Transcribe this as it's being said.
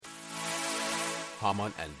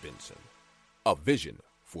Hamann and Benson. A vision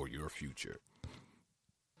for your future.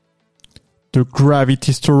 The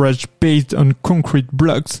gravity storage based on concrete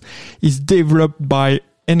blocks is developed by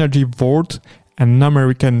Vaut, an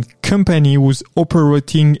American company whose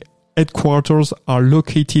operating headquarters are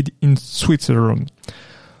located in Switzerland.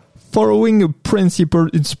 Following a principle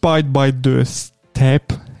inspired by the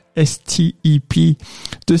STEP,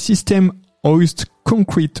 the system hoists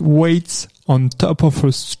concrete weights on top of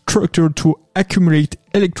a structure to accumulate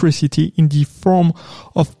electricity in the form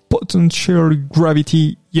of potential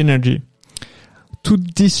gravity energy. To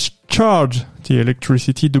discharge the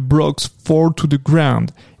electricity, the blocks fall to the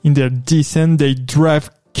ground. In their descent, they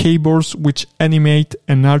drive cables which animate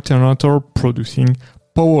an alternator producing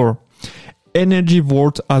power.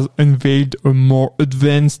 Vaut has unveiled a more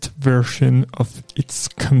advanced version of its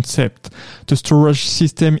concept. The storage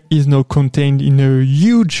system is now contained in a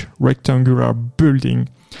huge rectangular building.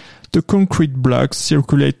 The concrete blocks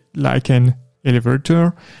circulate like an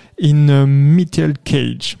elevator in a metal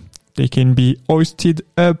cage. They can be hoisted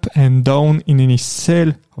up and down in any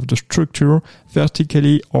cell of the structure,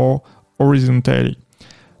 vertically or horizontally.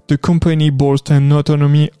 The company boasts an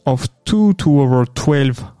autonomy of 2 to over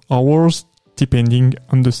 12 hours, depending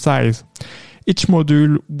on the size. Each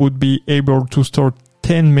module would be able to store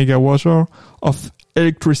 10 megawatts of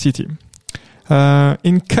electricity.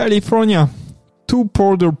 In California, 2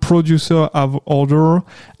 powder producers have ordered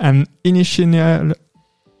an initial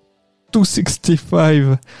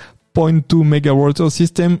 265.2 megawatt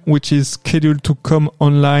system, which is scheduled to come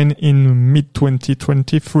online in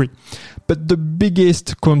mid-2023. But the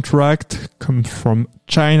biggest contract comes from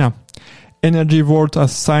China. Vaut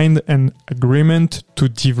has signed an agreement to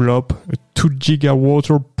develop a 2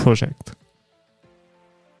 gigawatt project.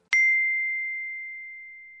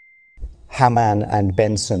 Hamann and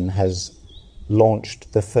Benson has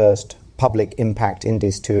launched the first public impact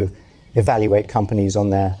index to evaluate companies on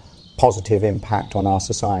their positive impact on our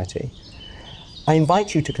society. I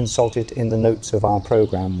invite you to consult it in the notes of our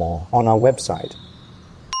program or on our website.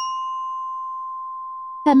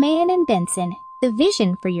 Hamann and Benson, the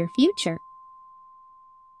vision for your future.